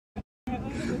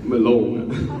มันโล่งอะ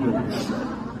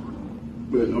เ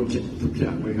หมือนเราเก็บทุกอย่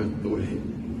างไว้กับตัวเอง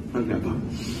ตั้งแต่แบบ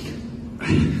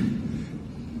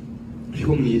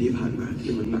ช่วงนี้ที่ผ่านมา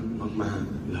ที่มันหนักมาก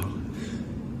ๆเรา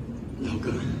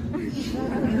ก็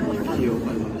เที่ยวไป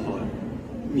ละคร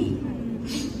มี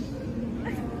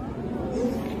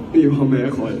พ่อแม่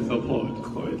คอยซัพพอร์ต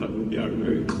คอยทำทุกอย่างเล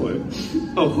ยคอย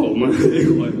เอาของมาให้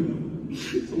คอย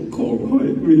ส่งของคอย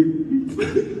มี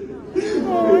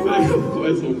แฟนคลับคอ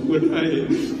ยส่งคนให้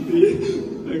มี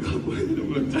แฟนคลับคอยให้ก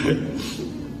ำลังใจ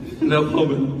แล้วพอ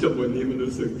มันจบวันนี้มัน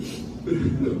รู้สึก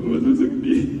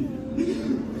ดี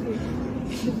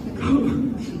ก็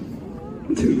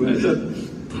ถึงแม้จะ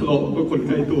ทะเลาะกับคนใ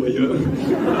กล้ตัวเยอะ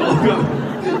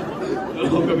ทะเ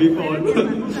ลาะกับพี่พร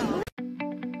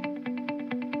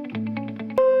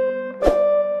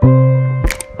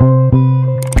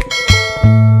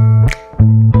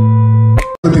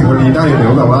ถึงวันนี้ได้เดี๋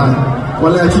ยวแบบว่าวั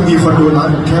นแรกที่มีคนดูไล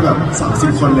ฟ์แค่แบบ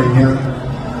30 คนอะไรเงี้ย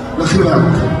แล้วคือแบบ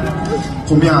ผ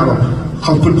มอยากแบบข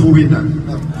อบคุณภูวินอ่ะ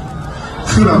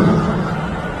คือแบบ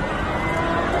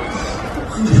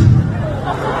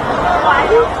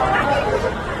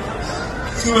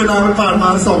คือเวลามันผ่านมา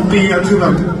2 ปีอะคือแบ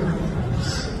บ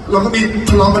เราก็มี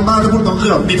ทะเลาะกันบ้างถ้าพูดตรงคื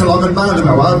อแบบมีทะเลาะกันบ้างเลยแ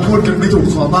บบว่าพูดกันไม่ถูก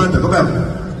คอบ้างแต่ก็แบบ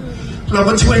เรา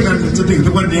ก็ช่วยกันจนถึง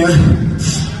ทุกวันนี้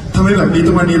ทำให้แบบมี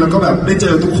ทุกวันนี้เราก็แบบได้เจ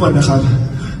อทุกคนนะครับ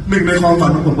หนึ่งในความฝั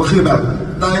นของผมก็คือแบบ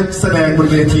ได้แสดงบน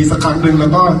เวทีสักครั้งหนึ่งแล้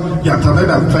วก็อยากทำให้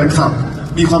แบบแฟนคลับ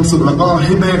มีความสุขแล้วก็ใ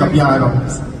ห้แม่กับยายแบบ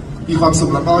มีความสุข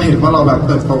แล้วก็เห็นว่าเราแบบเ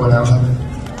ติบโตแล้วครับ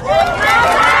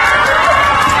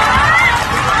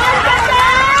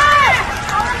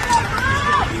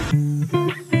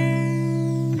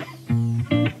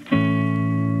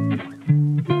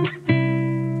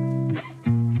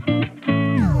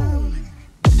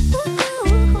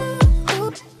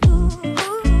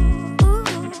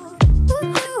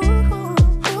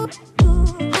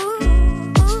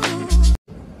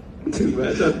ถึงแม้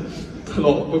จะทะเล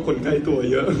าะกับคนใกล้ตัว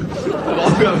เยอะทะเลาะ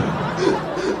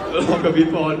กับพี่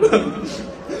พร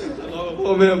ทะเลาะกับพ่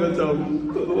อแม่ประจ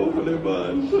ำทะเลาะกับในบ้า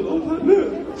นทะเลาะพันเนี่ย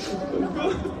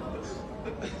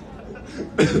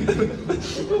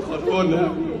ก็ขอโทษนะ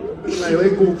อะไรไว้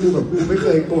กูแบบกูไม่เค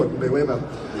ยโกรธเลยไว้แบบ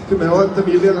คือแม้ว่าจะ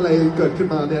มีเรื่องอะไรเกิดขึ้น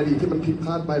มาในอดีตที่มันผิดพ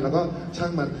ลาดไปแล้วก็ช่า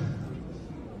งมัน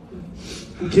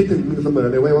กูคิดถึงมึงเสมอ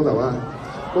เลยไว้ว่าแบบว่า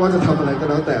ไม่ว่าจะทำอะไรก็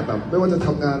แล้วแต่แบบไม่ว่าจะท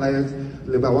ำงานอะไร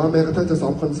หรือแบบว่าแม้กระทั่งจะซ้อ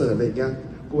มคอนเสิร์ตอะไรอย่างเงี้ย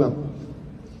กูแบบ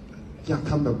อยาก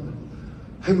ทำแบบ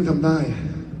ให้มึงทำได้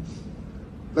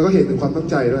แล้วก็เห็นถึงความตั้ง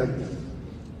ใจด้วย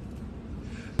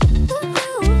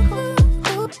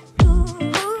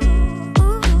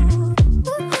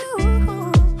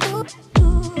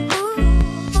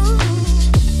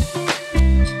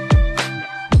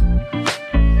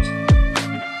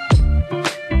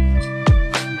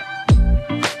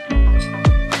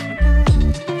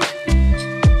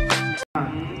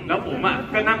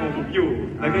ก็นั่งของผมอยู่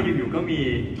แล้วก็อยู่ๆก็มี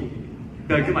เ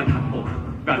ดินขึ้นมาทักผม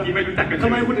แบบที่ไม่รู้จักกันทำ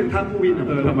ไมคุณถึงทักภูวินท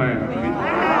ำไม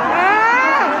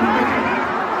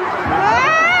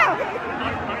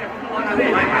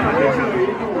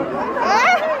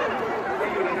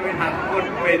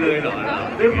ไปเลยเหรอ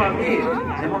ด้วยความที่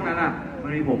ในห้องนั้นอ่ะมั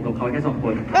นมีผมกับเขาแค่2 ค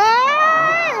น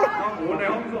ใน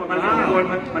ห้องส่วนมัน2 คน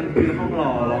มันคือห้อง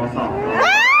รอสอบ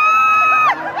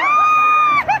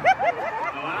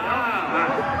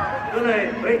ก็เลย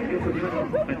เฮ้ยดูคนนี้มั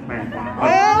นแปลกๆว่ะ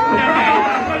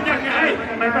ยังไง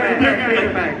ไม่แป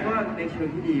ลกเพราะว่าในเชิง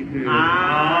ที่ดีคือ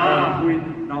คุย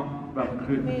น้องแบบ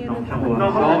คือน้องเขา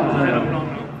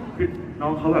คือน้อ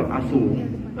งเขาแบบสูง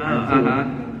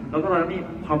แล้วก็ตอนนี้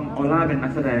ความออร่าเป็นนั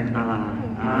กแสดงดารา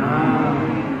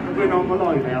คือน้องเขารอ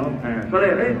อยู่แล้วก็เล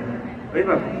ยเฮ้ย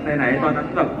แบบไหนๆตอนนั้น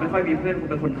แบบไม่ค่อยมีเพื่อน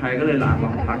เป็นคนไทยก็เลยลอ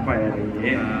งทักไปอะไรอย่างเ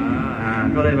งี้ย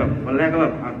ก็เลยแบบวันแรกก็แบ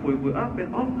บคุยเป็นเป็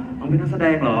นนักแสด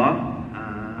งเหรอ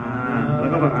แล้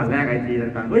วก็แบบแรกIG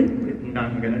ต่างๆเฮ้ยดัง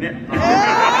เหมือนกันนะเนี่ย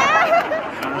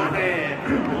โ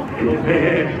อเค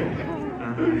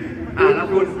แล้ว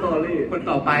คุณสตอรี่คน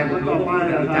ต่อไปผมก็ว่า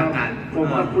รู้จักกันผม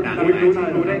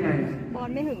รู้ได้ไงบอล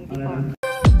ไม่ถึงพี่บอล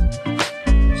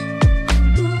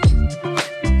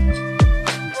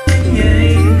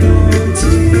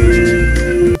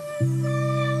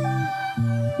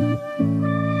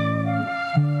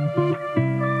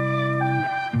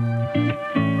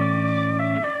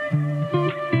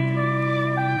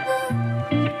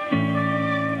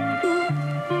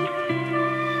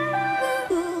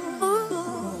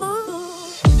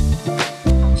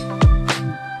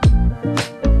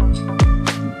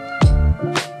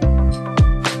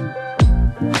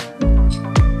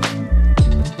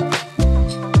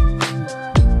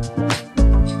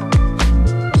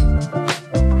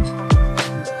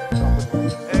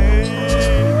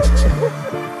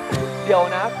ดี๋ยว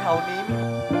นะแถวนี้มี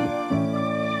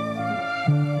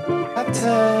ถ้าเธ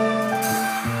อ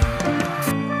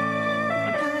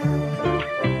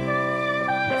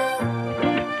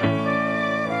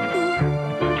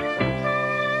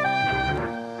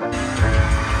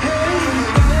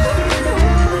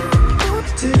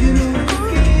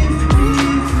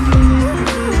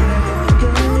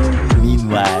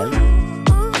Meanwhile,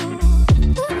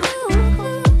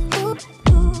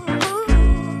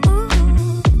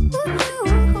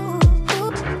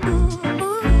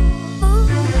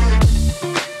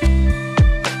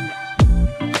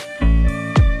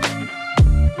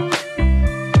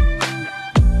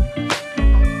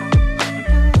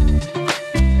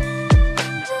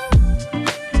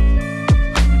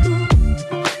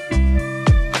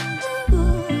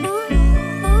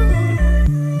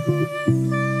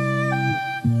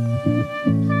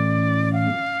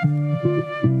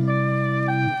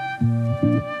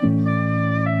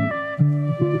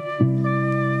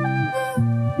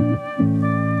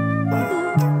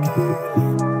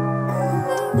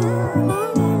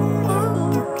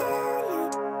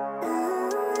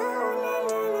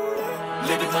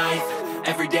 living life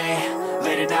every day,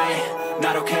 late at night,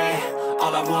 not okay.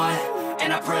 All I want,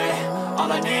 and I pray,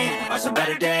 all I need are some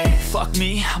better days. Fuck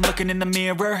me, I'm looking in the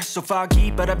mirror, so foggy,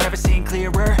 but I've never seen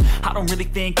clearer. I don't really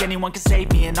think anyone can save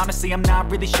me, and honestly I'm not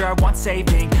really sure I want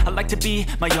saving. I like to be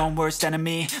my own worst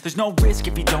enemy. There's no risk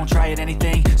if you don't try at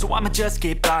anything, so I'ma just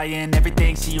keep buying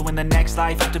everything. See you in the next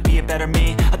life, have to be a better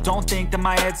me. I don't think that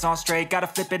my head's on straight, gotta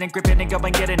flip it and grip it and go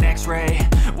and get an x-ray.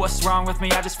 What's wrong with me?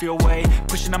 I just feel weight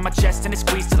pushing on my chest and it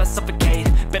squeezes till I suffocate.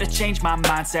 Better change my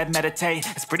mindset, meditate.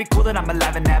 It's pretty cool that I'm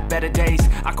alive and have better days.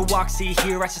 I could walk, see,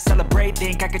 hear, I should celebrate.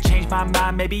 Think I could change my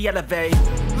mind, maybe elevate.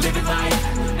 Living life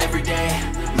every day,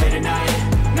 late at night,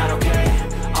 not okay.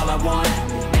 All I want,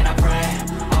 and I pray,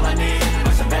 all I need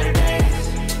are some better days.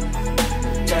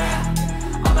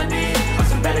 Yeah, all I need are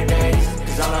some better days.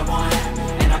 Cause all I want,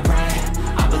 and I pray,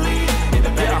 I believe in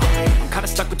the better days. I'm kinda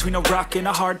stuck between a rock and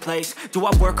a hard place. Do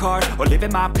I work hard or live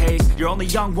at my pace? You're only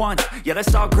young once, yeah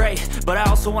that's all great, but I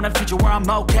also want a future where I'm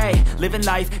okay. Living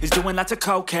life is doing lots of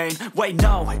cocaine. Wait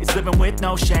no, it's living with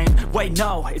no shame. Wait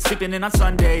no, it's sleeping in on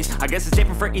Sundays. I guess it's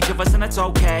different for each of us and that's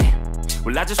okay.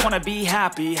 Well I just wanna be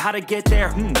happy, how to get there?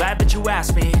 Glad that you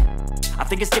asked me. I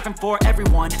think it's different for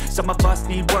everyone. Some of us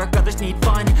need work, others need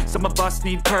fun. Some of us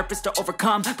need purpose to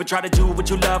overcome. But try to do what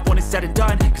you love when it's said and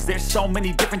done. Cause there's so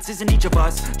many differences in each of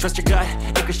us. Trust your gut,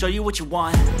 it can show you what you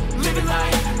want. Living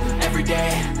life every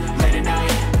day, late at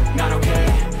night, not okay.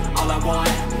 All I want,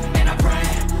 and I pray,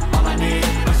 all I need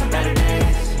are some better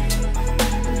days.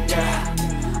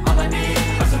 Yeah, all I need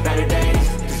are some better days.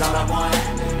 Cause all I want,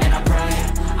 and I pray,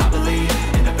 I believe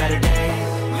in the better days.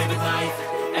 Living life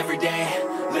every day,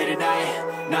 late at night,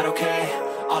 not okay.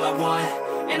 All I want,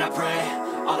 and I pray,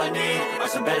 all I need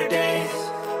are some better days.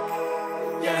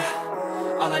 Yeah,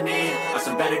 all I need are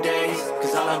some better days.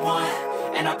 Cause all I want,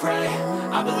 and I pray,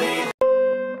 I believe.